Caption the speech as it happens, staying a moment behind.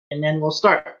and then we'll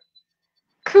start.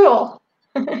 Cool.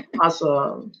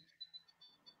 Awesome.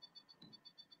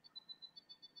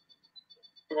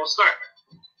 We'll start.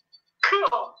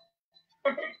 Cool.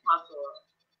 Awesome.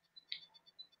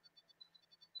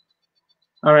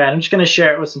 All right, I'm just going to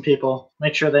share it with some people.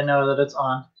 Make sure they know that it's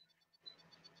on.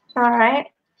 All right.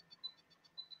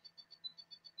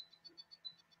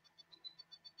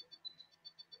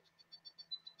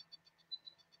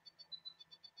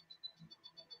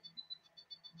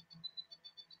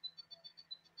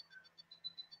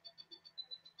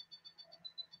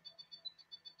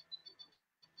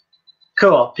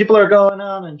 Cool. People are going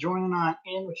on and joining on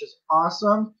in, which is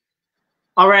awesome.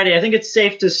 Alrighty, I think it's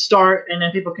safe to start, and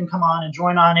then people can come on and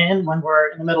join on in when we're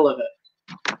in the middle of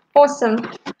it.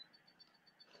 Awesome.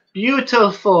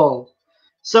 Beautiful.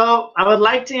 So I would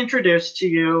like to introduce to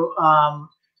you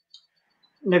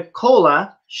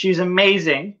Nicola. She's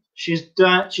amazing. She's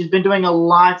been doing a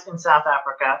lot in South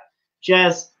Africa. She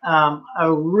has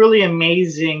a really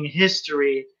amazing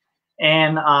history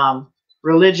and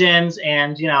religions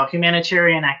and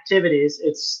humanitarian activities.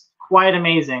 It's quite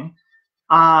amazing.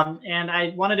 And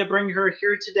I wanted to bring her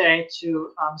here today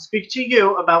to speak to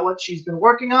you about what she's been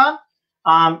working on,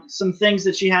 some things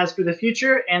that she has for the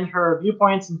future, and her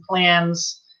viewpoints and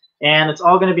plans, and it's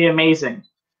all going to be amazing.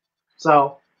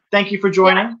 So thank you for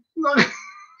joining. Yeah.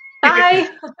 Hi.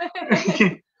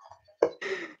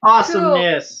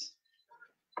 Awesomeness.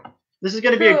 Cool. This is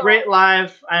going to be a great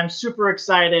live. I'm super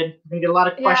excited. I'm going to get a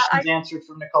lot of questions answered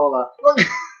from Nicola.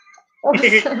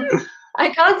 I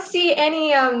can't see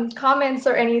any comments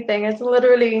or anything. It's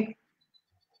literally.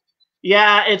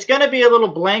 Yeah, it's going to be a little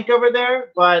blank over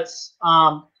there, but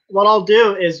what I'll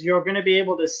do is you're going to be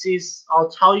able to see,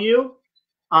 I'll tell you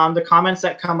the comments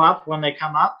that come up when they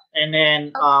come up, and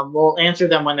then we'll answer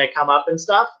them when they come up and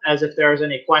stuff, as if there's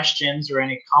any questions or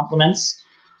any compliments.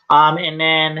 And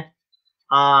then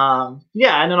I'll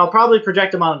probably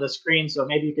project them onto the screen, so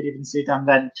maybe you could even see them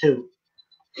then too.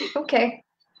 Okay.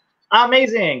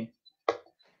 Amazing.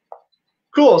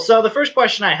 Cool. So the first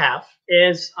question I have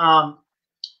is, could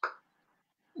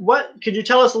you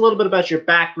tell us a little bit about your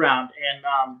background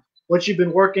and what you've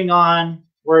been working on,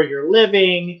 where you're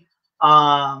living,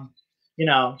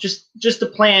 just the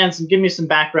plans, and give me some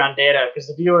background data, because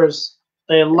the viewers,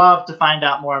 they love to find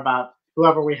out more about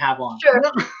whoever we have on. Sure.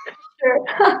 Sure.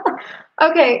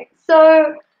 Okay,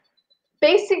 so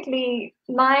basically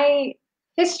my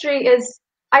history is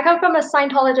I come from a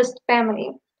Scientologist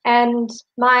family, and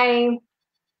my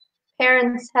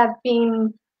parents have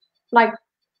been like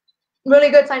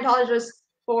really good Scientologists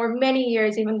for many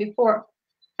years, even before.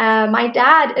 My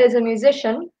dad is a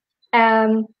musician,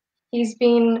 and he's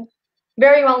been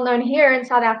very well known here in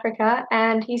South Africa,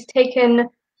 and he's taken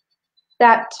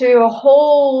that to a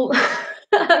whole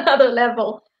another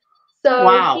level. So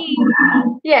wow.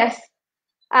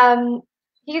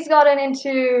 He's gotten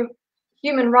into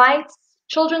human rights,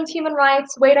 children's human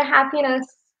rights, way to happiness.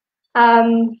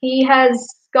 He has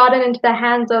gotten into the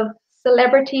hands of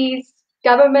celebrities,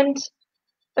 government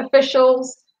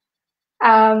officials.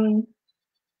 That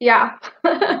is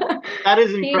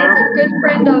incredible. He is a good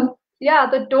friend of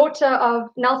the daughter of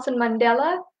Nelson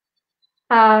Mandela.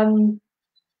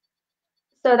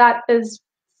 So that is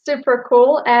super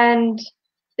cool, and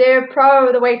they're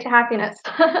pro the way to happiness.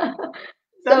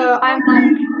 So I'm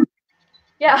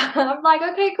like,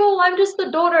 okay, cool. I'm just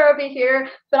the daughter over here,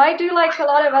 but I do like a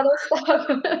lot of other stuff.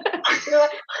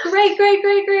 Like, great.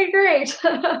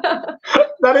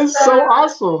 That is so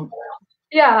awesome.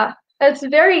 Yeah, it's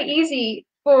very easy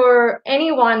for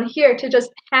anyone here to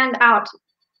just hand out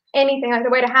anything, like the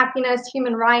way to happiness,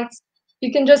 human rights.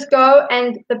 You can just go,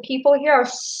 and the people here are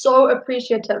so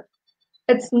appreciative.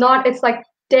 It's like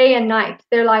day and night.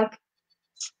 They're like,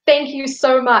 thank you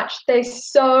so much. They're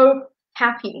so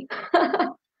happy.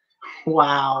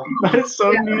 Wow, that is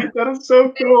so neat. That is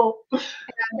so cool.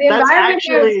 The environment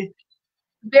here is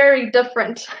very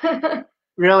different.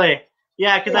 Really?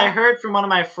 Yeah, because I heard from one of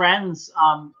my friends,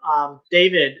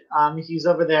 David, he's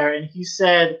over there, and he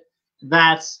said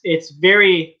that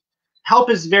help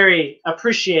is very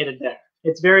appreciated there.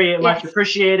 It's very much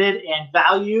appreciated and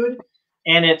valued,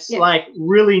 and it's like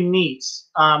really neat.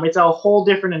 It's a whole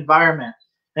different environment.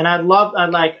 And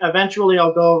eventually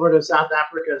I'll go over to South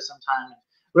Africa sometime and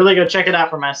really go check it out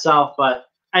for myself. But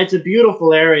it's a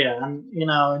beautiful area, and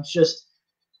it's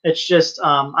just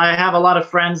I have a lot of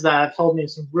friends that have told me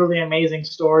some really amazing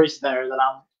stories there that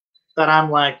I'm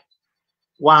like,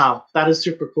 wow, that is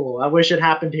super cool. I wish it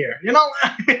happened here.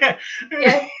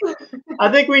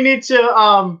 I think we need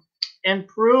to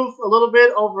improve a little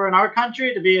bit over in our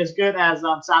country to be as good as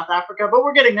South Africa, but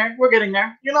we're getting there.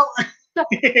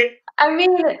 I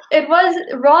mean,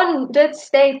 Ron did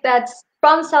state that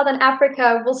from Southern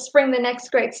Africa will spring the next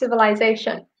great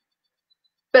civilization.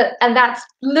 And that's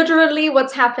literally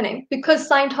what's happening because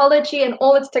Scientology and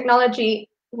all its technology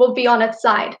will be on its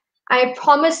side. I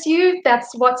promise you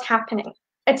that's what's happening.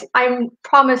 I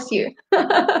promise you.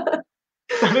 That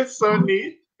is so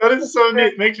neat. That is so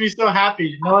neat. Makes me so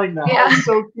happy knowing that. Yeah. That's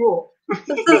so cool.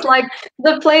 This is like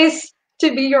the place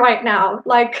to be right now.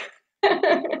 Like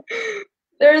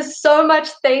there's so much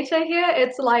theta here.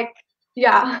 It's like,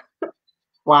 yeah.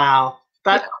 Wow.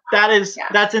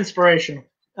 That's inspirational.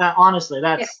 Honestly,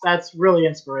 Yes. that's really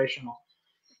inspirational.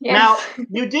 Yes. Now,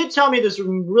 you did tell me this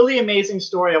really amazing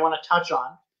story I want to touch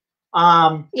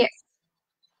on. Yes.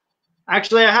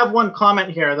 Actually, I have one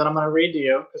comment here that I'm going to read to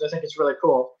you because I think it's really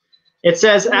cool. It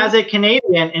says, as a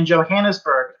Canadian in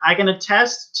Johannesburg, I can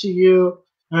attest to you,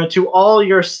 to all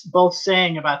you're both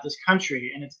saying about this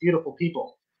country and its beautiful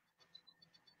people.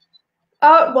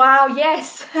 Oh, wow.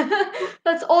 Yes.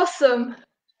 That's awesome.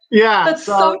 Yeah. That's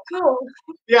so cool.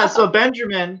 Yeah. So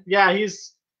Benjamin, yeah,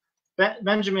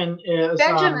 Benjamin is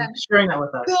sharing that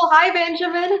with us. Cool. Hi,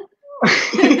 Benjamin.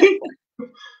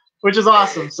 Which is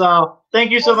awesome. So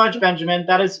thank you so much, Benjamin.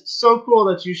 That is so cool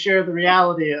that you share the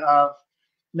reality of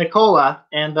Nicola.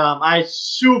 And I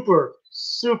super,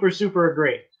 super, super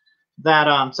agree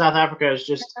that South Africa is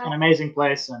just an amazing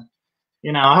place. And,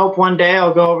 I hope one day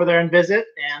I'll go over there and visit.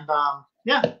 And,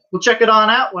 yeah, we'll check it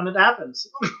on out when it happens.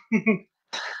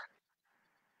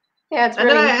 Yeah, it's and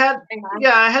really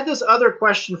then I had this other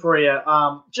question for you,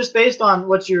 just based on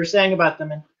what you were saying about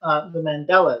the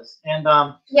Mandelas. And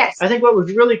yes. I think what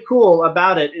was really cool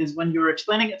about it is when you were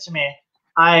explaining it to me,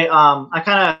 I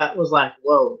kind of was like,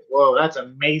 whoa, that's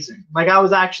amazing. Like I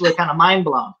was actually kind of mind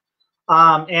blown.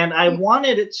 And I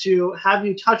wanted to have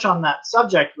you touch on that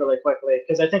subject really quickly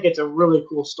because I think it's a really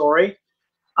cool story.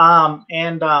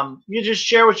 And you just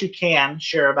share what you can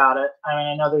share about it. I mean,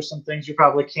 I know there's some things you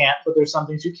probably can't, but there's some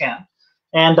things you can.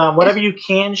 And whatever you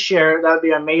can share, that would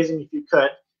be amazing if you could.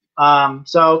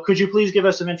 So could you please give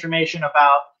us some information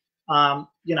about,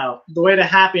 the way to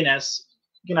happiness,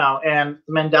 and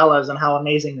the Mandelas and how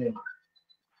amazing they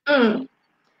are?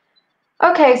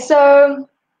 Okay, so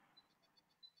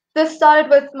this started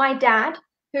with my dad,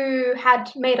 who had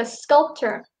made a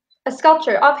sculpture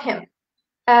of him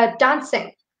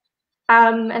dancing.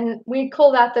 And we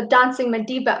call that the dancing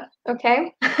Madiba,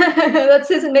 okay? That's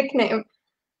his nickname.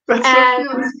 That's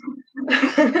so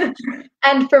cute.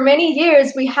 And for many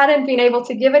years, we hadn't been able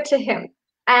to give it to him.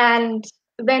 And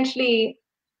eventually,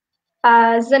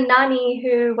 Zanani,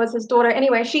 who was his daughter,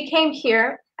 anyway, she came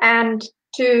here and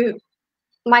to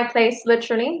my place,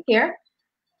 literally here,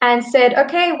 and said,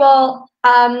 okay, well,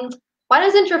 why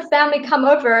doesn't your family come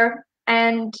over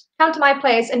and come to my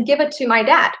place and give it to my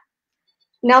dad,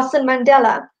 Nelson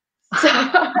Mandela? So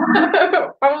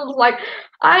I was like,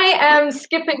 I am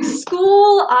skipping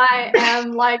school. I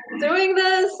am like doing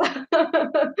this.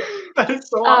 That is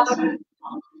so awesome.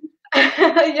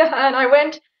 Yeah, and I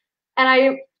went and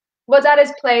I was at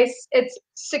his place. It's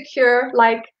secure,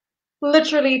 like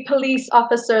literally police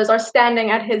officers are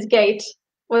standing at his gate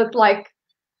with like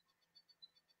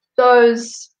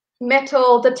those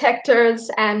metal detectors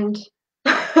and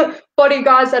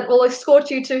bodyguards that will escort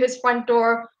you to his front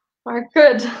door. Are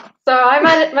good. So I'm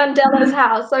at Mandela's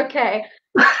house, okay.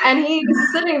 And he's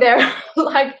sitting there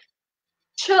like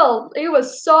chill. He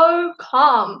was so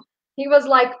calm. He was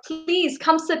like, please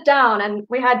come sit down. And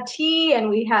we had tea and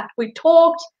we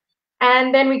talked,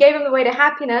 and then we gave him the way to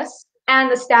happiness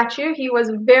and the statue. He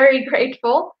was very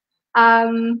grateful.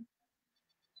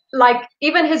 Like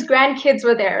even his grandkids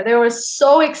were there. They were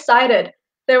so excited.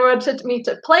 They were me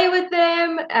to play with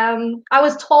them. I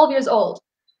was 12 years old.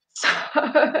 So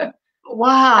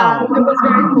wow. It was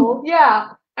very cool. Yeah,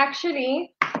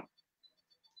 actually,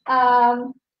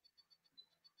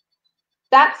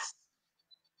 that's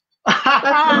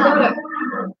the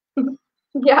photo.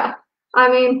 Yeah, I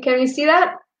mean, can you see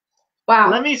that?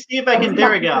 Wow. Let me see if I can.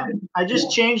 There we go. I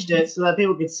just changed it so that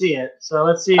people could see it. So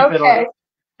let's see if it'll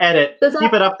edit.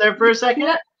 Keep it up there for a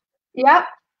second. Yep.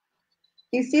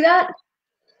 You see that?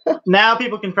 Now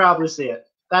people can probably see it.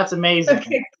 That's amazing.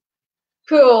 Okay.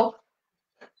 Cool.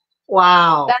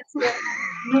 Wow. That's it.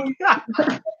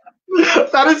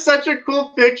 That is such a cool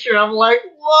picture. I'm like,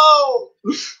 whoa.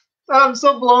 I'm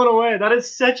so blown away. That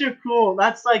is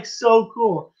that's like so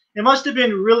cool. It must have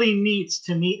been really neat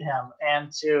to meet him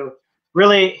and to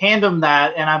really hand him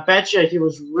that. And I bet you he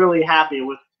was really happy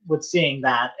with seeing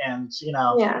that. And,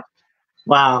 yeah.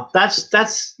 Wow.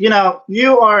 That's,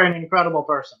 you are an incredible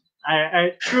person.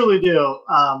 I truly do.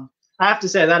 I have to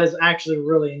say that is actually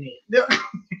really neat.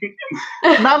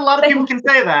 Not a lot of people can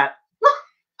say that.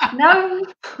 No.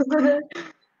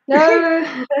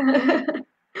 No.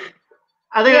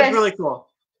 I think that's Yes. really cool.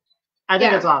 I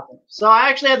think that's awesome. So I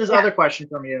actually had this other question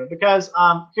from you because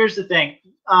here's the thing.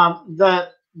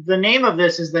 The name of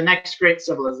this is The Next Great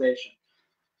Civilization.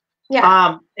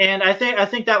 Yeah. And I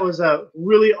think that was a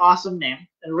really awesome name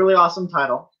and a really awesome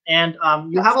title. And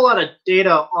you have a lot of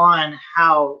data on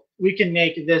how we can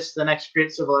make this the next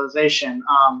great civilization.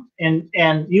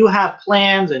 And you have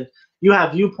plans and you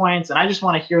have viewpoints, and I just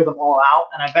want to hear them all out.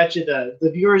 And I bet you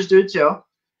the viewers do too.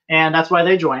 And that's why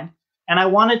they joined. And I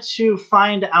wanted to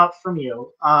find out from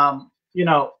you,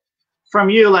 from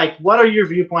you, like, what are your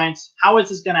viewpoints? How is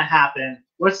this going to happen?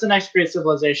 What's the next great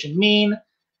civilization mean?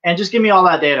 And just give me all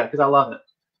that data because I love it.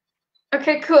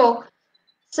 Okay, cool.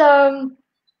 So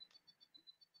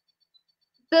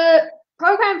the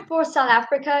program for South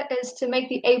Africa is to make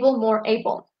the able more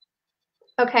able.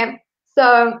 Okay,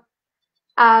 so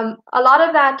a lot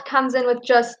of that comes in with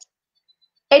just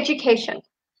education.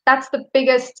 That's the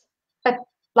biggest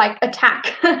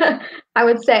attack, I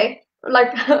would say,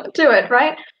 to it,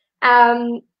 right?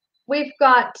 We've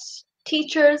got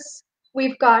teachers,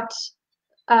 we've got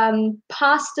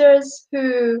pastors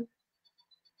who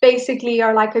basically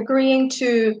are agreeing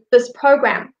to this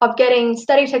program of getting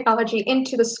study technology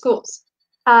into the schools.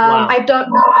 Wow. I don't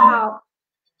know how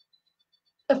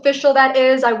official that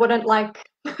is. I wouldn't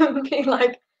be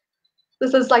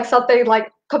this is something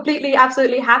completely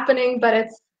absolutely happening, but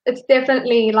it's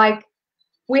definitely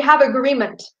we have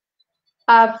agreement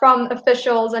from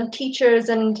officials and teachers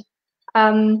and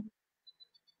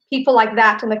people like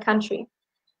that in the country.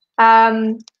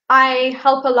 I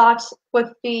help a lot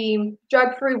with the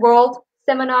drug-free world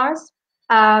seminars.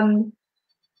 A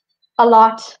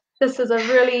lot. This is a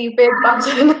really big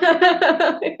button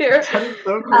here. That is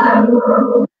so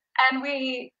cool. And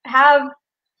we have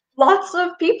lots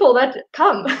of people that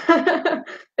come.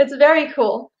 It's very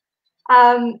cool.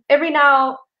 Every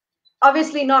now,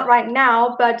 obviously not right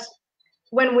now, but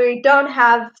when we don't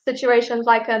have situations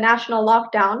like a national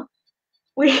lockdown,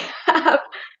 we have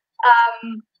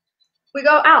we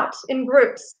go out in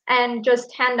groups and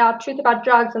just hand out truth about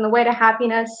drugs and the way to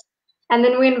happiness, and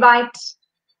then we invite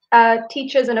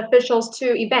teachers and officials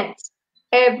to events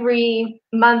every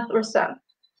month or so.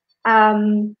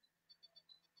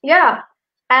 Yeah,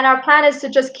 and our plan is to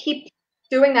just keep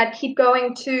doing that, keep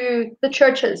going to the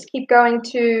churches, keep going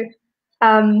to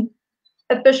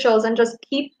officials, and just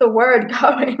keep the word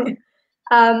going.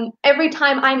 Every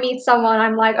time I meet someone,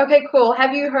 I'm like, okay, cool.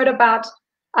 Have you heard about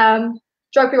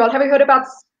drug-free world? Have you heard about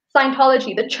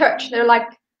Scientology, the church? They're like,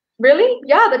 really?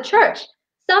 Yeah, the church.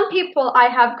 Some people I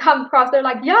have come across, they're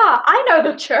like, yeah, I know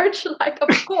the church.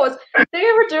 Of course, they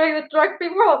were doing the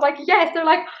drug-free world. Yes. They're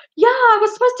like, yeah, I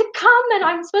was supposed to come and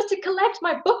I'm supposed to collect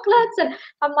my booklets and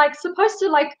I'm supposed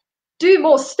to do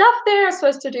more stuff there. I'm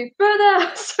supposed to do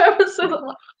further services. I'm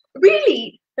like,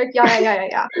 really?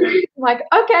 Yeah. I'm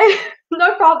okay,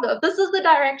 no problem. This is the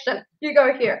direction. You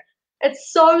go here.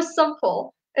 It's so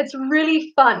simple. It's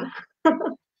really fun.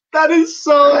 That is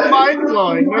so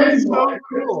mind-blowing. That is so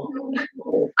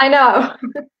cool. I know.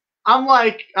 I'm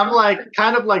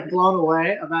kind of blown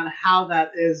away about how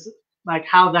that is,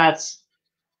 how that's,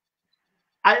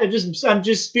 I'm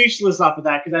just speechless off of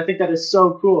that because I think that is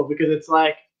so cool because it's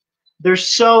they're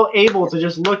so able to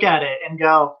just look at it and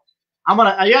go, I'm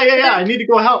gonna, yeah, I need to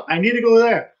go help. I need to go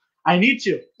there. I need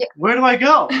to. Yeah. Where do I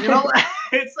go?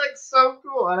 It's so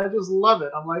cool. And I just love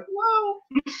it. I'm like, whoa.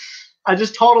 I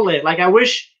just totally, I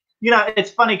wish, it's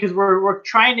funny because we're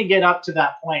trying to get up to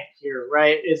that point here,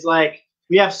 right? It's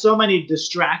we have so many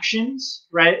distractions,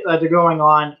 right, that are going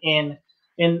on in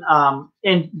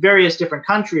various different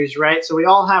countries, right? So we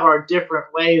all have our different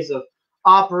ways of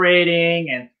operating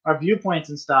and our viewpoints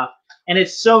and stuff. And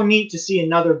it's so neat to see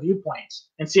another viewpoint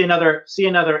and see another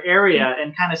area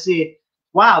and kind of see,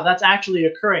 wow, that's actually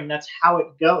occurring. That's how it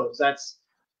goes. That's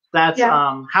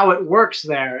how it works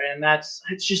there. And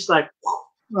it's just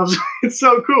it's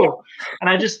so cool.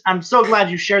 And I'm so glad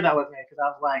you shared that with me because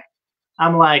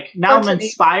I'm now I'm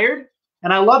inspired.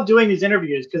 And I love doing these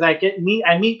interviews because I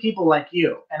meet people like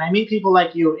you, and I meet people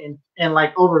like you in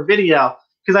over video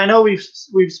because I know we've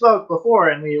spoke before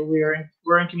and we're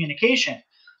in communication.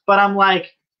 But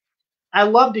I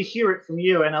love to hear it from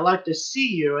you, and I like to see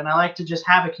you, and I like to just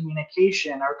have a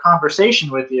communication or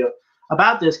conversation with you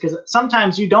about this because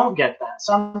sometimes you don't get that.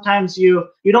 Sometimes you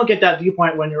don't get that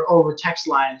viewpoint when you're over text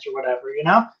lines or whatever.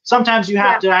 Sometimes you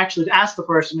have to actually ask the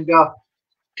person and go,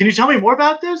 can you tell me more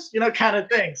about this? Kind of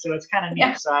thing. So it's kind of neat.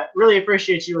 Yeah. So I really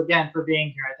appreciate you again for being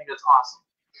here. I think that's awesome.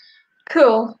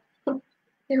 Cool.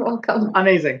 You're welcome.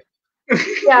 Amazing.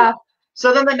 Yeah.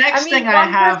 So then the next thing I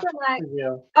have for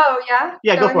you. Oh yeah.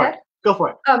 Yeah, go for it. Go for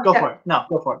it. Go for it. No,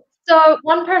 go for it. So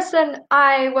one person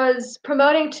I was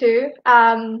promoting to,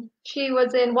 she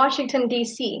was in Washington,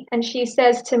 D.C., and she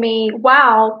says to me,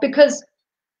 wow, because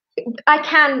I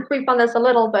can brief on this a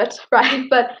little bit, right?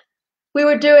 But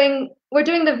we're doing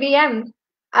the VM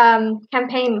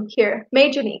campaign here,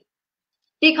 majorly,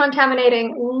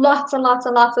 decontaminating lots and lots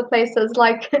and lots of places.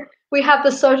 Like we have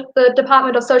the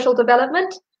Department of Social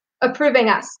Development approving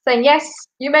us, saying, yes,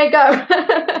 you may go.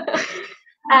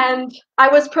 And I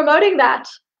was promoting that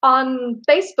on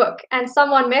Facebook, and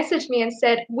someone messaged me and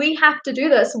said, we have to do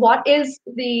this. What is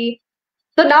the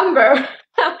number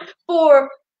for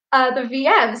the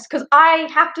VMs? Because I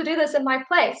have to do this in my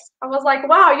place. I was like,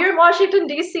 wow, you're in Washington,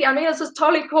 D.C. I mean, this is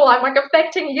totally cool. I'm like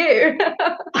affecting you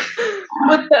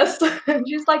with this. And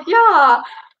she's like, yeah,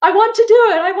 I want to do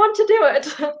it. I want to do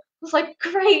it. I was like,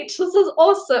 great. This is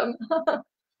awesome.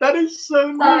 That is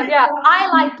so nice. Yeah, I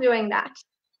like doing that.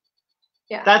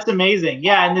 Yeah. That's amazing.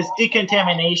 Yeah, and this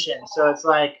decontamination. So it's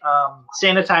like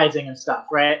sanitizing and stuff,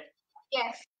 right?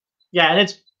 Yes. Yeah, and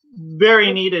it's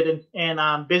very needed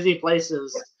in busy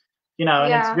places, you know,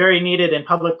 and it's very needed in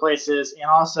public places, and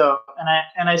also,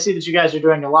 and I see that you guys are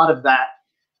doing a lot of that.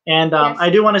 And I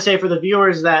do want to say for the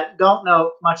viewers that don't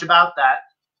know much about that,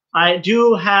 I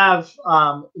do have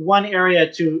one area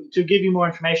to give you more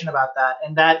information about that,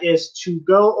 and that is to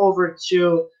go over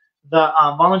to the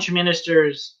volunteer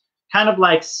ministers. Kind of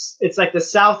like it's like the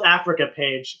South Africa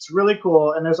page. It's really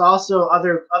cool, and there's also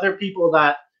other people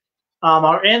that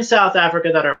are in South Africa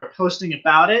that are posting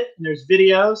about it. And there's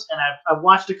videos, and I've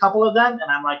watched a couple of them, and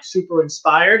I'm like super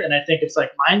inspired, and I think it's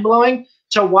like mind blowing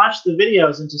to watch the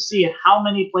videos and to see how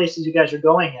many places you guys are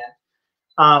going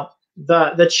in,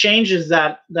 the changes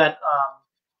that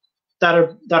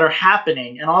are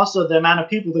happening, and also the amount of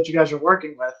people that you guys are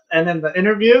working with, and then the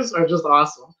interviews are just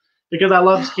awesome. Because I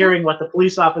love hearing what the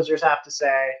police officers have to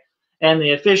say and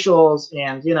the officials,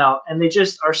 and you know, and they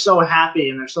just are so happy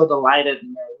and they're so delighted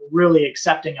and they're really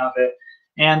accepting of it.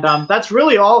 And that's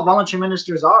really all volunteer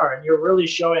ministers are, and you're really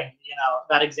showing, you know,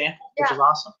 that example, which is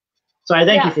awesome. So I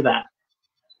thank you for that.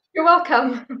 You're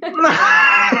welcome.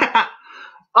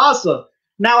 Awesome.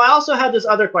 Now I also have this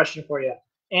other question for you,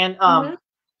 and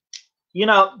you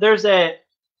know,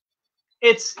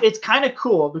 it's kind of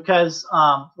cool because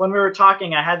when we were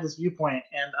talking, I had this viewpoint,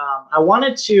 and I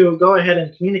wanted to go ahead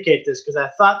and communicate this because I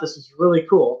thought this was really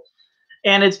cool.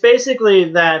 And it's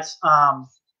basically that,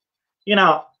 you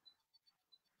know,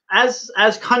 as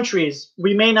countries,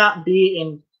 we may not be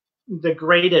in the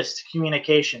greatest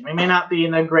communication. We may not be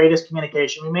in the greatest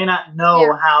communication. We may not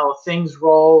know how things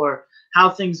roll or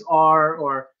how things are,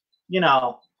 or, you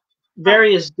know,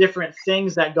 various different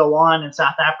things that go on in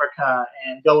South Africa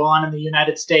and go on in the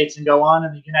United States and go on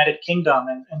in the United Kingdom,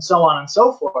 and so on and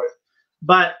so forth.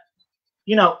 But,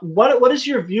 you know, what is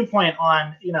your viewpoint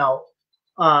on, you know,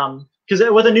 because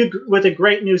with a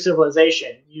great new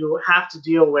civilization, you have to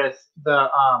deal with the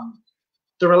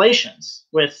relations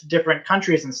with different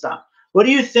countries and stuff. What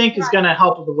do you think is going to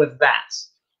help with that?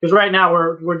 Because right now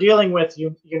we're dealing with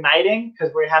uniting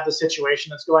because we have the situation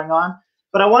that's going on.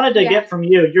 But I wanted to get from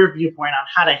you your viewpoint on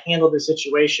how to handle the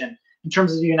situation in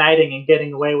terms of uniting and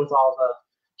getting away with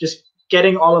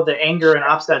getting all of the anger and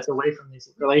upsets away from these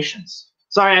relations.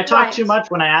 Sorry, I talk too much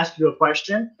when I ask you a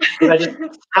question, because I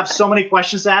just have so many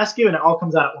questions to ask you, and it all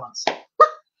comes out at once.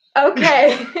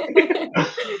 Okay.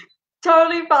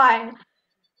 Totally fine.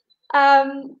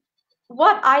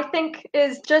 What I think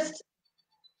is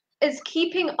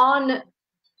keeping on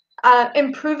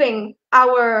improving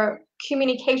our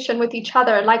communication with each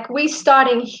other. Like we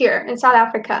starting here in South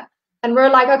Africa, and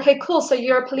we're like, okay, cool. So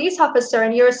you're a police officer,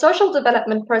 and you're a social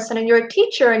development person, and you're a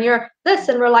teacher, and you're this,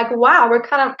 and we're like, wow, we're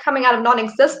kind of coming out of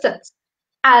non-existence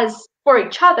as for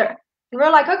each other. And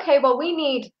we're like, okay, well, we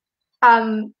need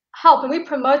help, and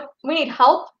we need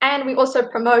help, and we also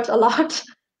promote a lot.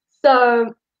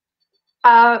 So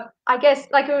I guess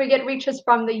like when we get reaches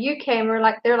from the UK, and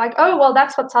they're like, oh, well,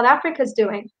 that's what South Africa's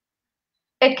doing.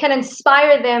 It can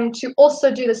inspire them to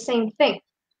also do the same thing.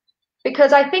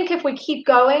 Because I think if we keep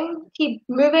going, keep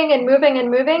moving and moving and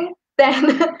moving,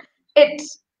 then it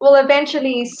will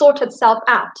eventually sort itself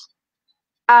out.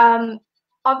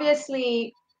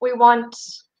 Obviously, we want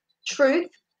truth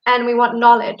and we want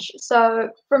knowledge.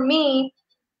 So for me,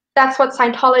 that's what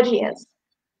Scientology is.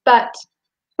 But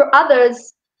for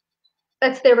others,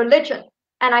 it's their religion.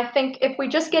 And I think if we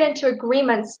just get into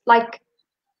agreements, like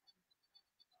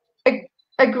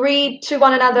agree to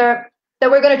one another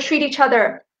that we're going to treat each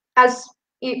other as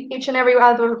each and every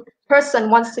other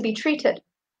person wants to be treated.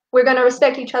 We're going to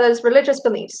respect each other's religious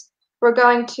beliefs. We're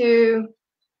going to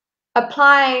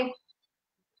apply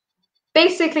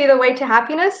basically the way to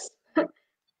happiness,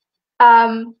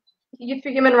 youth for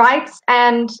human rights,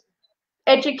 and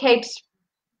educate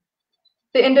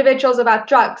the individuals about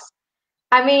drugs.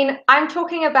 I mean, I'm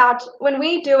talking about when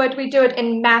we do it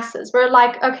in masses. We're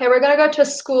like, okay, we're going to go to a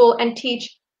school and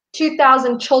teach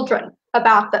 2,000 children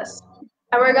about this.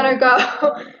 And we're going to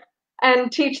go and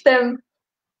teach them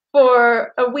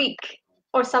for a week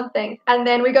or something. And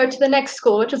then we go to the next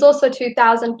school, which is also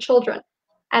 2,000 children.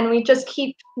 And we just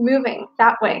keep moving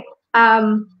that way.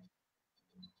 Some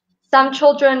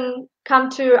children come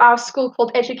to our school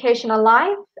called Education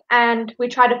Alive, and we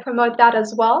try to promote that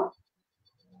as well.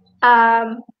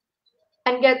 And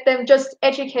get them just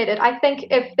educated. I think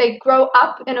if they grow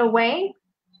up in a way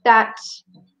that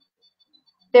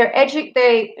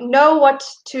they know what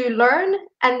to learn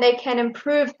and they can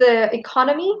improve the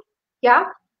economy, yeah,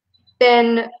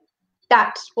 then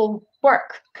that will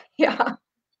work. Yeah.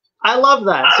 I love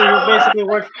that. So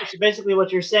you're basically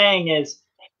what you're saying is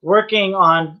working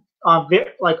on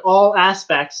like all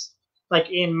aspects, like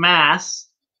in mass,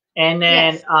 and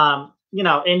then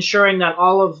Yes. ensuring that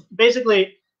all of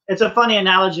basically it's a funny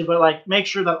analogy, but like make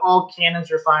sure that all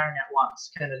cannons are firing at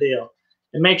once, kind of deal,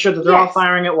 and make sure that they're all Yes.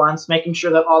 firing at once, making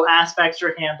sure that all aspects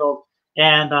are handled,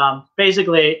 and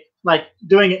basically like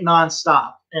doing it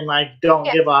nonstop, and like don't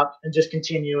Yes. give up and just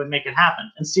continue and make it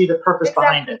happen and see the purpose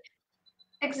behind it.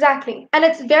 Exactly. And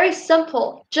it's very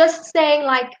simple. Just saying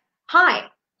like, hi,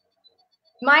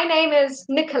 my name is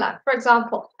Nicola, for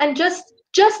example, and just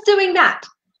doing that,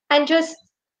 and just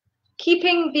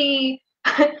keeping the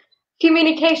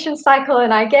communication cycle,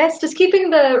 and I guess just keeping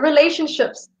the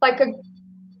relationships like a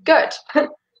good,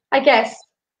 I guess.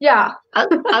 Yeah.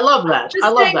 I love that. Just I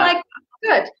love saying that. like,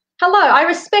 good. Hello, I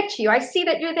respect you. I see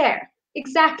that you're there.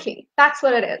 Exactly. That's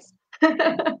what it is.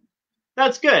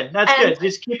 That's good. That's and good.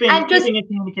 Just keeping in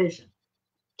communication.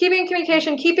 keeping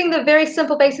communication, keeping the very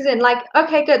simple basics in, like,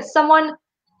 okay, good. Someone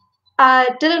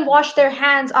didn't wash their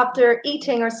hands after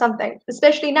eating or something,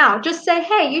 especially now. Just say,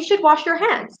 hey, you should wash your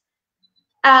hands.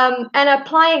 And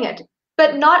applying it.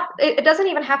 But it doesn't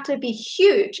even have to be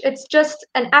huge. It's just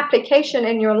an application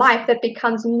in your life that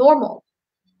becomes normal.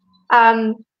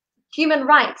 Human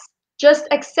rights, just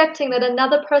accepting that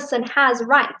another person has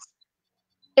rights,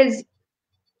 is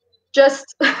just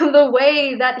the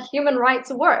way that human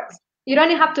rights works. You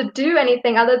don't have to do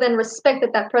anything other than respect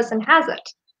that that person has it.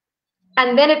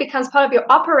 And then it becomes part of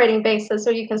your operating basis,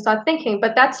 so you can start thinking,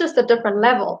 but that's just a different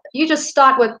level. You just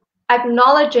start with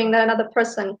acknowledging that another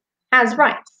person has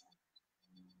rights.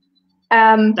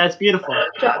 That's beautiful.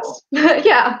 Drugs.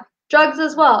 Yeah, drugs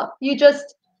as well. You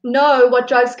just know what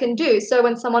drugs can do. So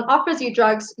when someone offers you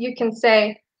drugs, you can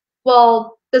say,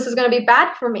 well, this is going to be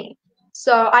bad for me.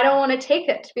 So I don't want to take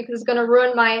it because it's going to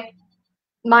ruin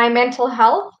my mental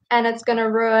health, and it's going to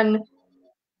ruin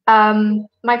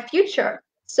my future.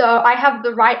 So I have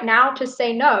the right now to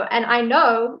say no, and I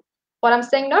know what I'm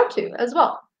saying no to as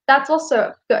well. That's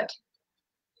also good.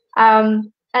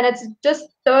 And it's just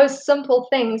those simple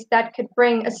things that could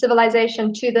bring a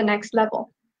civilization to the next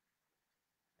level.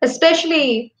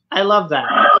 Especially, I love that.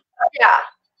 yeah,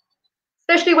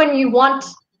 especially when you want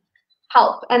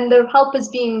help and the help is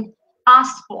being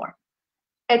asked for.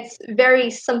 It's very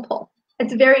simple.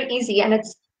 It's very easy, and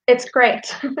it's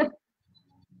great.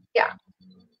 Yeah.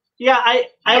 Yeah,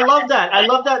 I love that. I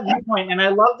love that viewpoint, and I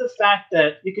love the fact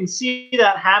that you can see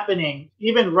that happening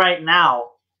even right now.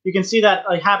 You can see that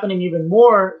like happening even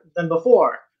more than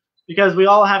before because we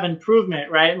all have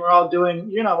improvement, right? And we're all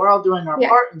doing, we're all doing our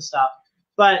part and stuff.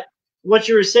 But what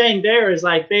you were saying there is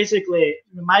like basically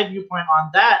my viewpoint on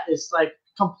that is like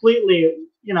completely,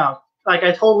 like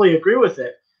I totally agree with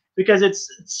it because it's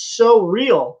so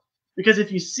real. Because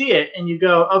if you see it and you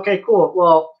go, okay, cool,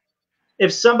 well,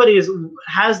 if somebody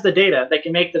has the data, they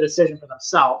can make the decision for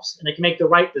themselves and they can make the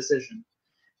right decision.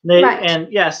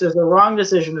 And yes, there's a wrong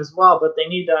decision as well, but they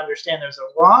need to understand there's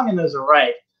a wrong and there's a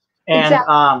right.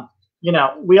 And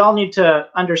we all need to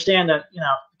understand that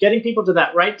getting people to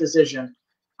that right decision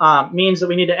means that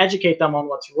we need to educate them on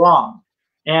what's wrong.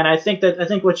 And I think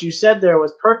what you said there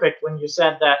was perfect when you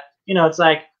said that it's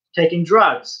like taking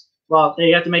drugs. Well, they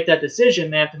have to make that decision.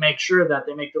 They have to make sure that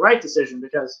they make the right decision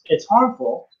because it's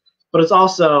harmful, but it's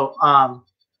also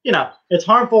it's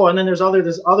harmful, and then there's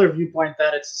this other viewpoint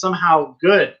that it's somehow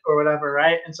good or whatever,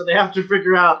 right? And so they have to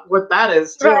figure out what that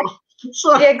is too. Right.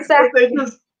 So exactly.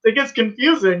 it gets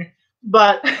confusing.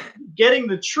 But getting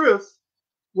the truth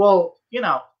will,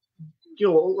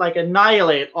 you'll like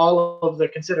annihilate all of the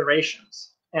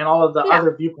considerations and all of the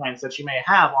other viewpoints that you may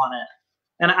have on it.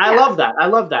 And I love that. I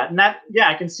love that. And that,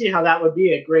 I can see how that would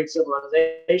be a great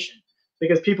civilization.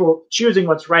 because people choosing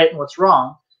what's right and what's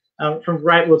wrong,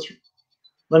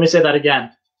 let me say that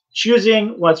again,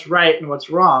 choosing what's right and what's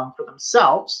wrong for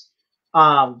themselves.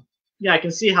 Yeah, I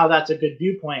can see how that's a good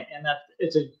viewpoint, and that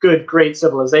it's a good, great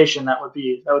civilization that would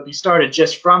be started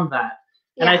just from that.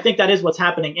 And I think that is what's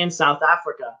happening in South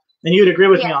Africa. And you'd agree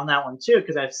with me on that one too,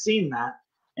 because I've seen that,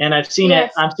 and I've seen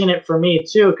it for me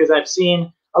too, because I've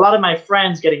seen a lot of my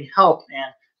friends getting help,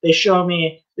 and they show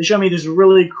me these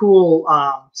really cool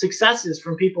successes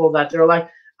from people that they're like,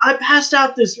 I passed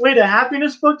out this Way to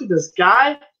Happiness book to this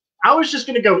guy. I was just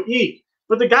gonna go eat,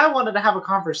 but the guy wanted to have a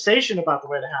conversation about the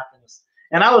Way to Happiness,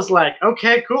 and I was like,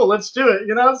 okay, cool, let's do it,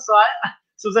 So I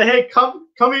say, hey, come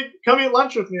eat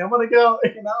lunch with me. I'm gonna go,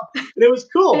 And it was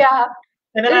cool. Yeah.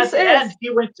 And then at the end, he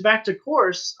went back to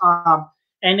course,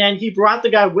 and then he brought the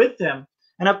guy with him.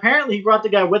 And apparently he brought the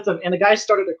guy with him, and the guy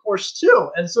started a course too.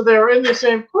 And so they were in the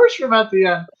same course room at the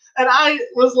end. And I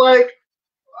was like,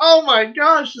 oh my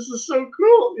gosh, this is so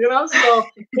cool, So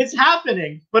it's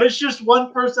happening, but it's just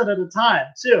one person at a time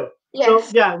too. Yes. So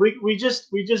yeah, we just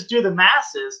do the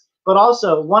masses, but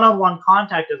also one-on-one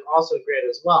contact is also great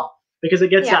as well, because it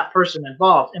gets that person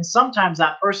involved. And sometimes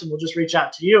that person will just reach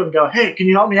out to you and go, hey, can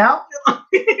you help me out?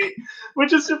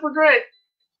 Which is super great.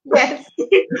 Yes.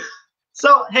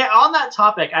 So, hey, on that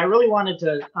topic, I really wanted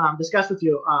to discuss with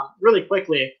you really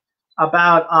quickly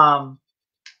about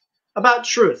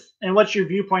truth and what your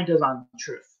viewpoint is on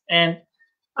truth. And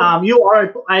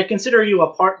I consider you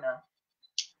a partner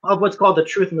of what's called the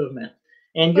truth movement.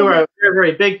 And you're a very,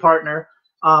 very big partner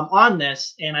on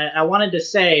this. And I wanted to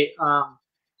say,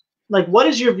 what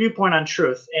is your viewpoint on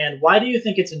truth? And why do you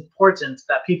think it's important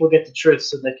that people get the truth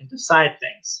so they can decide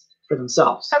things for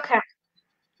themselves? Okay.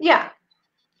 Yeah.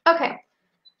 Okay.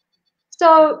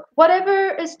 So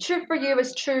whatever is true for you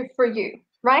is true for you,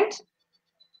 right?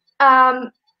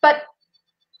 But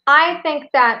I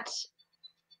think that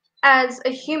as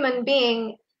a human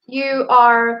being, you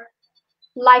are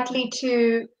likely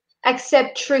to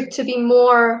accept truth to be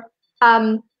more,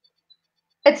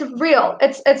 it's real.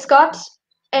 It's got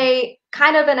a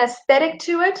kind of an aesthetic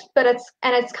to it, but it's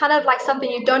kind of like something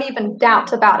you don't even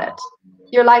doubt about it.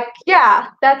 You're like, yeah,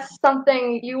 that's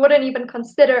something you wouldn't even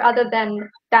consider other than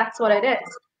that's what it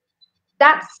is.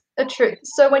 That's a truth.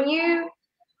 So when you,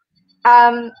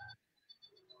 for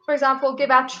example,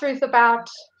 give out truth about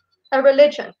a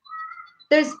religion,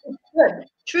 there's good.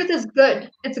 Truth is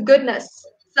good. It's goodness.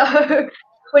 So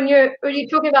when you're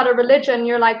talking about a religion,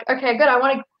 you're like, okay, good. I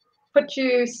want to put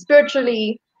you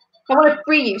spiritually. I want to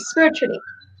free you spiritually.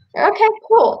 Okay,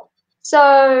 cool.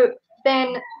 So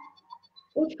then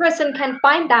each person can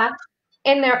find that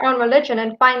in their own religion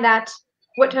and find that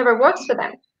whatever works for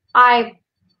them. I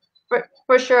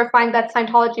for sure find that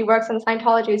Scientology works, and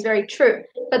Scientology is very true.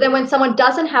 But then when someone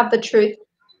doesn't have the truth,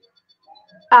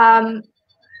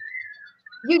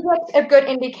 you get a good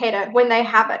indicator when they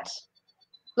have it.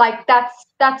 Like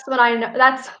that's when I know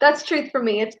that's truth for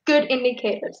me. It's good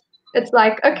indicators. It's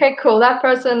like, okay, cool. That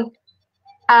person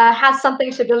has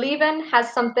something to believe in,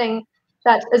 has something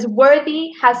that is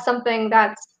worthy, has something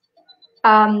that's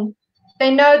they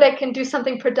know they can do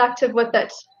something productive with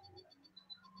it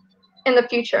in the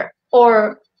future.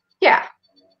 Or they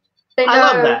know. I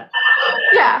love that.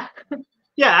 Yeah.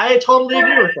 Yeah, I totally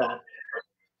agree with that.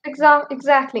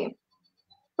 Exactly.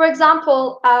 For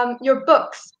example, your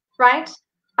books, right?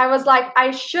 I was like,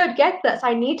 I should get this.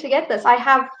 I need to get this. I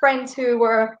have friends who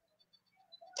were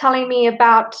telling me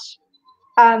about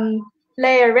Leia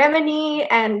Remini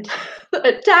and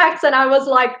attacks, and I was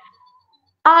like,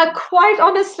 quite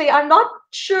honestly, I'm not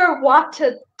sure what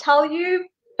to tell you,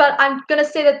 but I'm gonna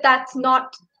say that that's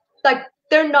not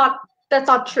that's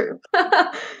not true.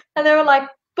 And they were like,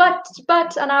 but,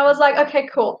 and I was like, okay,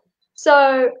 cool.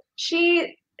 So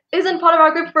she isn't part of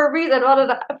our group for a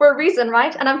reason,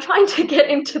 right? And I'm trying to get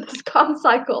into this calm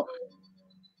cycle.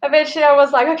 Eventually I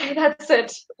was like, okay, that's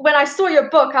it. When I saw your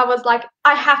book, I was like,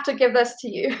 I have to give this to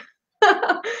you.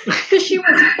 Because she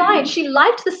was fine. She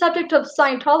liked the subject of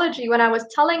Scientology when I was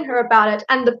telling her about it,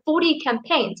 and the 40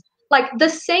 campaigns. Like, the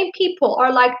same people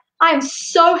are like, I'm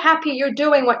so happy you're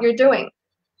doing what you're doing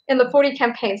in the 40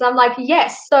 campaigns. I'm like,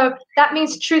 yes, so that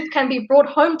means truth can be brought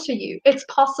home to you. It's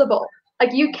possible.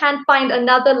 Like, you can find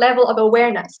another level of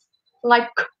awareness. Like,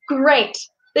 great.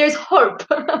 There's hope.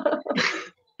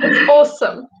 It's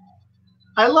awesome.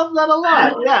 I love that a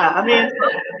lot. Yeah, I mean,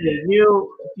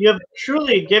 you have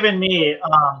truly given me,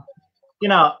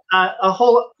 a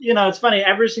whole. It's funny.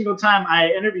 Every single time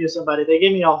I interview somebody, they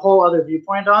give me a whole other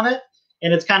viewpoint on it,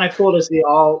 and it's kind of cool to see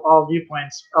all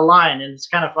viewpoints align, and it's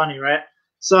kind of funny, right?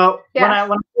 So when I'm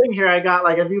sitting here, I got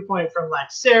like a viewpoint from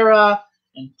like Sarah,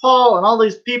 and Paul and all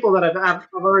these people that I've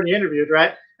already interviewed,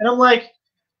 right? And I'm like,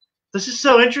 this is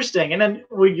so interesting. And then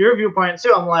with your viewpoint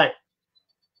too, I'm like,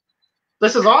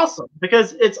 this is awesome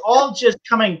because it's all just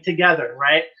coming together,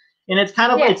 right? And it's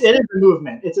kind of Yes. it is a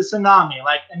movement. It's a tsunami,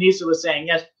 like Anissa was saying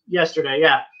yesterday.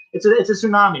 Yeah, it's a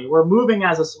tsunami. We're moving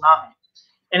as a tsunami,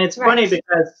 and it's funny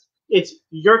because it's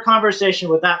your conversation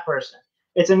with that person.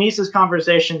 It's Anissa's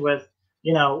conversation with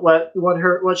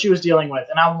what she was dealing with,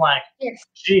 and I'm like,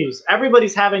 geez,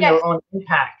 everybody's having their own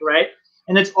impact, right?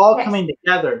 And it's all coming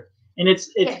together, and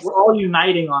it's we're all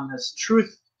uniting on this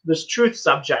truth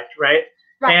subject, right?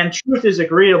 And truth is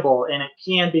agreeable and it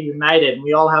can be united, and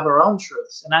we all have our own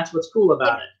truths, and that's what's cool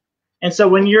about it. And so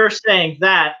when you're saying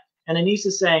that, and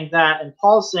Anissa's saying that, and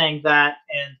Paul's saying that,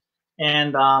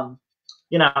 and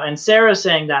and Sarah's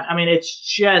saying that, I mean, it's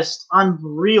just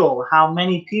unreal how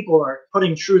many people are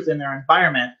putting truth in their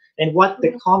environment and what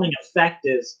the calming effect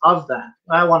is of that.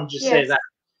 I want to just say that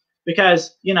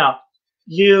because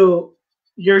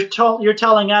you're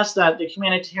telling us that the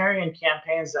humanitarian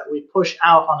campaigns that we push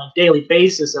out on a daily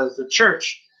basis as the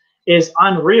church is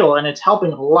unreal, and it's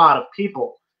helping a lot of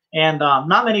people. And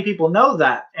not many people know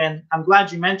that. And I'm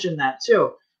glad you mentioned that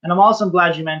too. And I'm also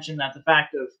glad you mentioned that the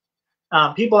fact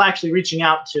of people actually reaching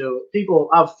out to people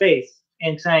of faith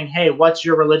and saying, hey, what's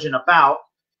your religion about?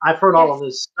 I've heard all of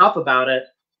this stuff about it,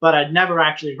 but I'd never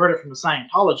actually heard it from a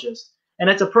Scientologist. And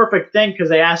it's a perfect thing because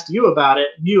they asked you about it.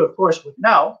 And you, of course, would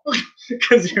know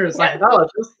because you're a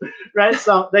Scientologist, right?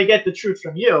 So they get the truth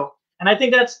from you. And I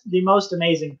think that's the most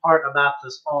amazing part about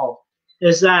this all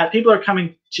is that people are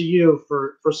coming to you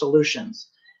for solutions.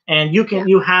 And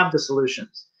you have the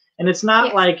solutions. And it's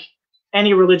not like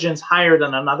any religion's higher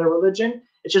than another religion.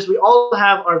 It's just we all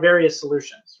have our various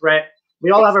solutions, right?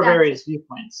 We all have our various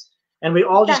viewpoints. And we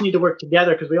all just need to work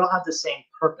together because we all have the same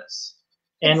purpose.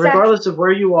 And regardless of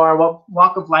where you are, what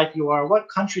walk of life you are, what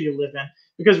country you live in,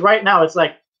 because right now it's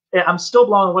like, I'm still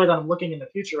blown away that I'm looking in the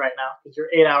future right now because you're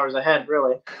 8 hours ahead,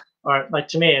 really. Or like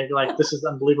to me, like, this is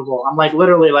unbelievable. I'm like,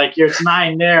 literally, like, it's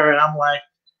 9 there, and I'm like,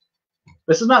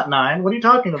 this is not 9. What are you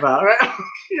talking about? Right?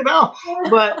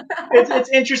 But it's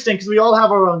interesting because we all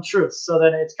have our own truths. So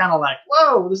then it's kind of like,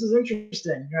 whoa, this is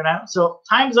interesting, So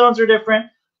time zones are different,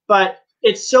 but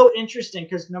it's so interesting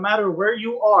because no matter where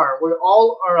you are, we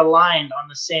all are aligned on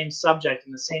the same subject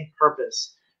and the same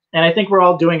purpose. And I think we're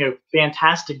all doing a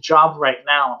fantastic job right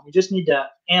now. We just need to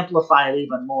amplify it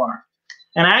even more.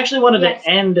 And I actually wanted to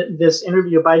end this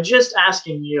interview by just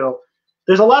asking you,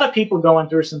 there's a lot of people going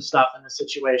through some stuff in this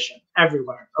situation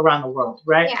everywhere around the world,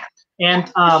 right? Yeah. And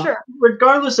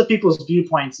regardless of people's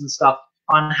viewpoints and stuff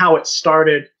on how it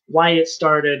started, why it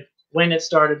started, when it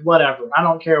started, whatever. I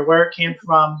don't care where it came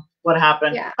from, what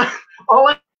happened. Yeah.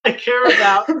 All I care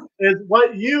about is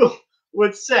what you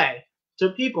would say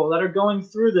to people that are going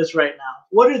through this right now.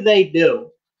 What do they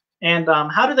do? And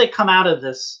how do they come out of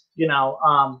this,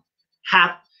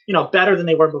 better than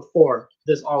they were before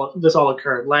this all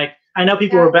occurred? Like, I know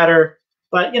people were better,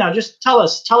 but just tell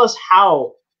us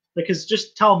how, because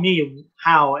just tell me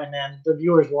how, and then the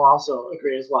viewers will also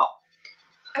agree as well.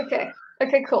 Okay,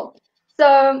 cool.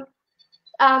 So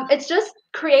it's just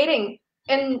creating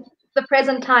in the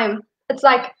present time. It's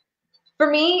like, for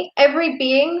me, every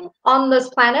being on this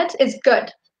planet is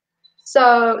good.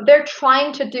 So they're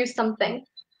trying to do something.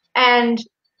 And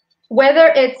whether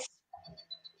it's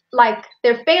like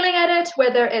they're failing at it,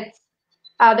 whether it's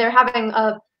they're having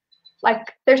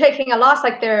they're taking a loss,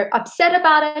 like they're upset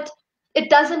about it, it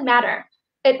doesn't matter.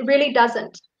 It really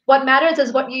doesn't. What matters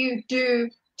is what you do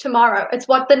tomorrow. It's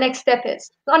what the next step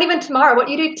is. Not even tomorrow, what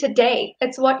you do today.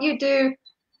 It's what you do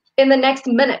in the next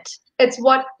minute. It's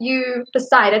what you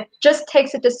decide. It just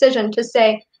takes a decision to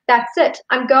say, that's it.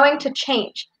 I'm going to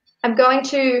change. I'm going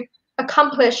to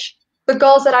accomplish the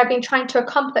goals that I've been trying to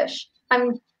accomplish.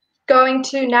 I'm going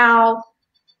to now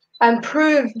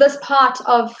improve this part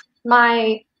of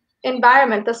my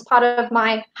environment, this part of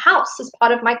my house, this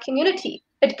part of my community.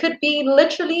 It could be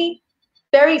literally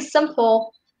very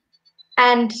simple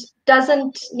and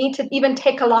doesn't need to even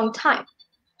take a long time.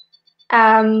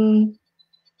 And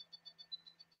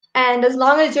as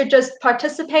long as you're just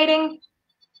participating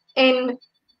in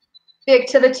the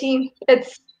activity,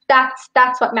 that's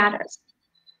what matters.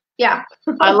 Yeah.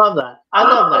 I love that.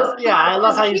 Yeah, I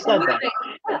love how you said that.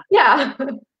 Yeah.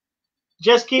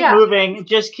 Just keep moving.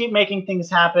 Just keep making things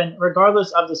happen,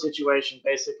 regardless of the situation.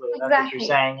 Basically, that's what you're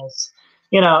saying. Is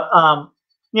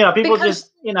people because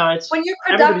just it's when you're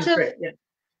productive. Yeah.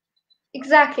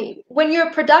 Exactly. When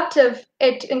you're productive,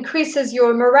 it increases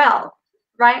your morale,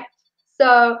 right?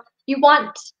 So you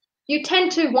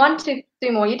tend to want to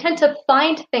do more. You tend to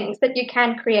find things that you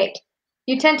can create.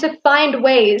 You tend to find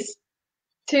ways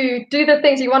to do the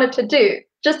things you want it to do,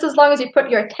 just as long as you put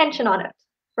your attention on it,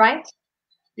 right?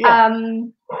 Yeah.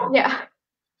 Yeah,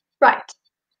 right.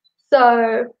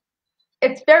 So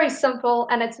it's very simple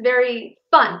and it's very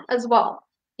fun as well.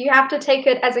 You have to take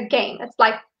it as a game. It's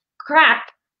like, crap,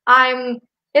 I'm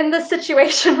in this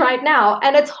situation right now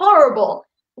and it's horrible.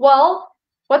 Well,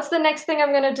 what's the next thing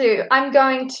I'm going to do? I'm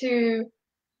going to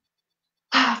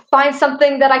find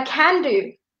something that I can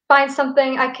do, find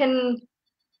something I can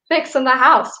fix in the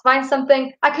house, find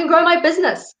something I can grow my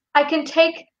business. I can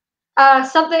take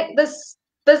this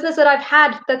business that I've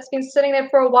had that's been sitting there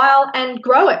for a while and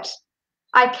grow it.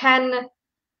 I can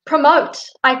promote.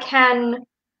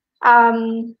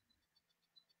 Um,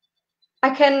 I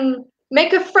can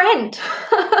make a friend.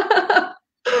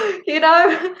 You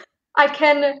know, I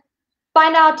can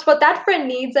find out what that friend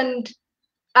needs and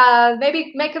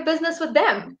maybe make a business with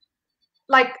them.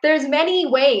 Like, there's many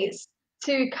ways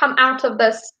to come out of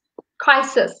this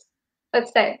crisis,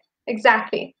 let's say,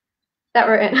 exactly, that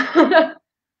we're in.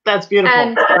 That's beautiful.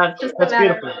 And it's just a That's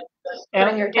matter beautiful. of And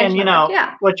putting your and attention on it.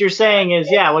 Yeah. what you're saying is,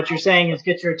 what you're saying is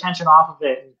get your attention off of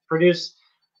it and produce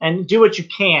and do what you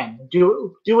can.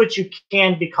 Do what you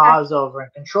can be cause over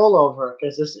and control over,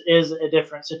 because this is a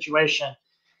different situation.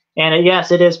 And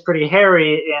yes, it is pretty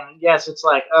hairy, and yes, it's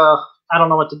like, oh, I don't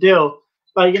know what to do.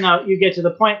 But you get to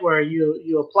the point where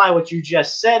you apply what you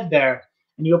just said there,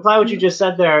 and you apply what you just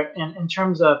said there in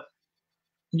terms of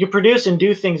you produce and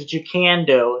do things that you can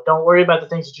do. Don't worry about the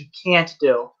things that you can't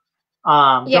do.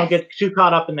 Don't Yes, get too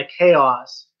caught up in the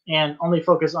chaos and only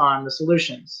focus on the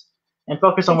solutions and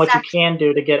focus on what you exactly. can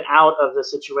do to get out of the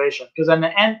situation. Because in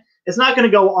the end, it's not going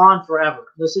to go on forever.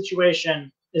 The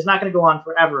situation is not going to go on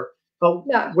forever. But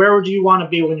No, where would you want to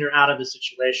be when you're out of the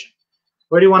situation?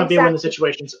 Where do you want to be when the exactly.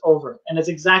 situation's over? And it's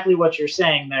exactly what you're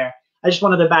saying there. I just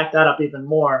wanted to back that up even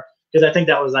more because I think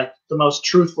that was like the most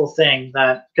truthful thing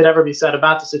that could ever be said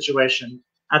about the situation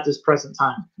at this present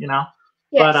time.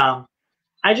 But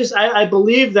Yes. I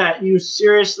believe that you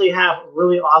seriously have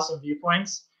really awesome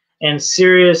viewpoints, and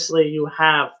seriously you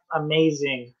have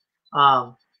amazing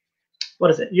what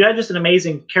is it? You have just an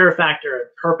amazing care factor,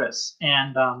 purpose,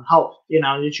 and help.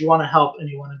 That you want to help and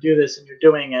you want to do this and you're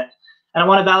doing it. And I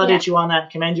want to Yeah. validate you on that,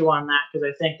 commend you on that, because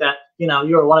I think that you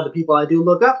are one of the people I do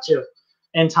look up to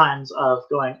in times of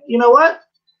going. You know what?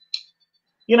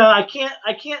 I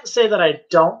can't say that I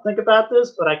don't think about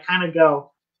this, but I kind of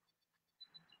go,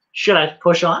 should I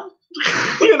push on?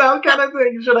 Kind of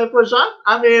thing. Should I push on?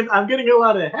 I mean, I'm getting a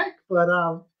lot of heck, but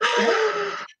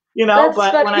That's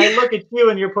but when I funny. look at you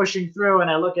and you're pushing through,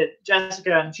 and I look at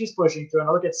Jessica and she's pushing through, and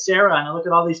I look at Sarah and I look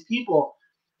at all these people,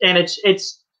 and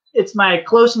it's my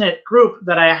close knit group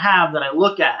that I have that I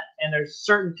look at, and there's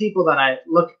certain people that I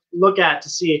look at to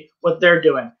see what they're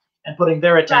doing and putting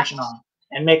their attention Right. on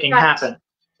and making Right. happen.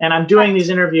 And I'm doing Right. these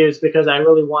interviews because I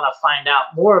really want to find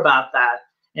out more about that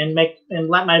and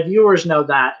let my viewers know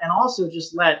that, and also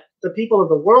just let the people of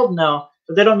the world know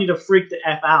that they don't need to freak the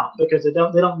f out, because they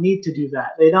don't need to do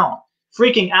that. They don't.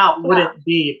 Freaking out No. wouldn't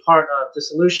be part of the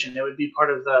solution. It would be part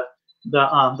of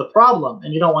the problem,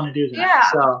 and you don't want to do that. Yeah.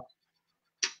 So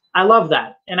I love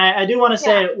that. And I do want to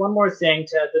Yeah. say one more thing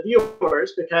to the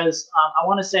viewers, because I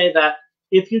want to say that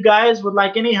if you guys would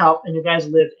like any help and you guys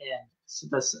live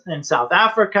in South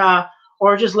Africa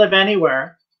or just live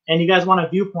anywhere and you guys want a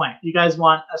viewpoint, you guys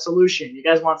want a solution, you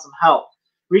guys want some help,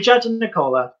 reach out to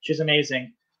Nicola. She's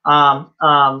amazing.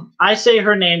 I say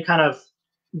her name kind of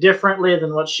differently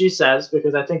than what she says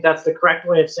because I think that's the correct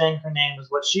way of saying her name is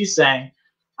what she's saying.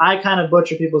 I kind of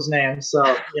butcher people's names,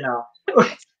 so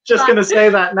just gonna say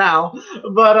that now.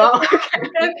 But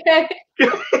Okay.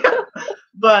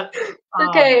 but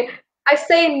Okay. I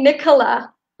say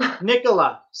Nicola.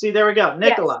 Nicola, see, there we go, Yes.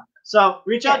 Nicola. So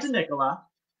reach out to Yes. Nicola.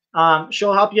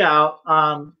 She'll help you out.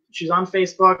 She's on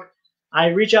Facebook. I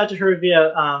reach out to her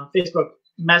via Facebook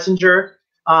Messenger.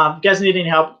 You guys need any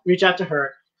help, reach out to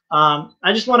her.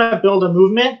 I just want to build a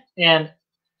movement, and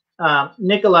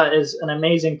Nicola is an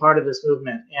amazing part of this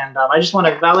movement. And I just want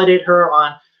to Yeah. validate her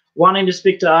on wanting to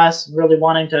speak to us, and really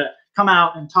wanting to come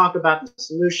out and talk about the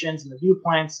solutions and the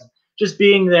viewpoints, and just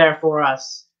being there for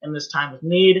us in this time of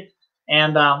need.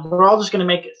 And we're all just going to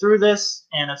make it through this,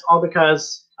 and it's all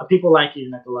because of people like you,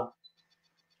 Nicola.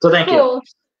 So thank you. Cool.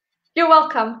 You're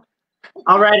welcome.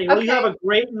 All righty. Well, you Okay. have a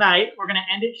great night. We're going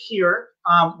to end it here.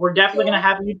 We're definitely going to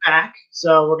Cool. have you back.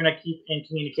 So we're going to keep in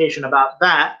communication about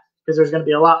that, because there's going to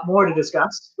be a lot more to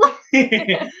discuss.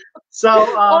 So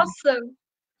Awesome.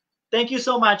 thank you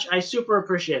so much. I super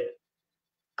appreciate it.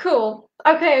 Cool.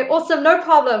 Okay, awesome. No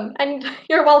problem. And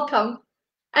you're welcome.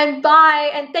 And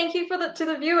bye. And thank you to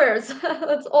the viewers.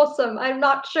 That's awesome. I'm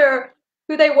not sure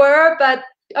who they were, but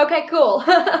Okay, cool.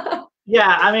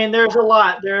 Yeah, I mean, there's a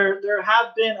lot. There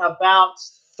have been about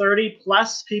 30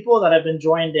 plus people that have been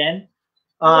joined in.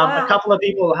 A Wow. couple of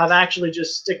people have actually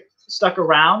just stuck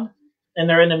around, and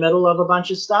they're in the middle of a bunch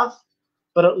of stuff.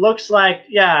 But it looks like,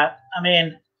 yeah, I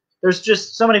mean, there's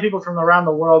just so many people from around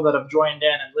the world that have joined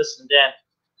in and listened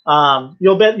in.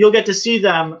 You'll get to see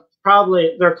them,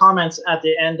 probably their comments at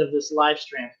the end of this live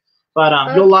stream. But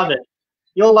you'll Okay, love it.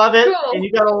 You'll love it, and cool.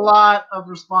 you got a lot of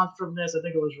response from this. I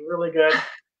think it was really good,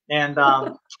 and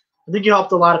I think you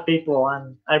helped a lot of people,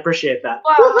 and I appreciate that.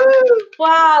 Wow. Woohoo!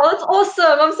 Wow, that's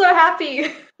awesome. I'm so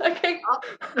happy. Okay.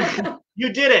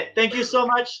 You did it. Thank you so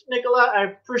much, Nicola. I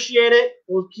appreciate it.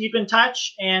 We'll keep in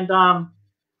touch, and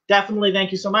definitely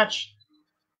thank you so much.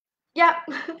 Yeah.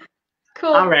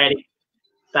 Cool. Alrighty.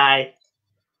 Bye.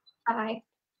 Bye.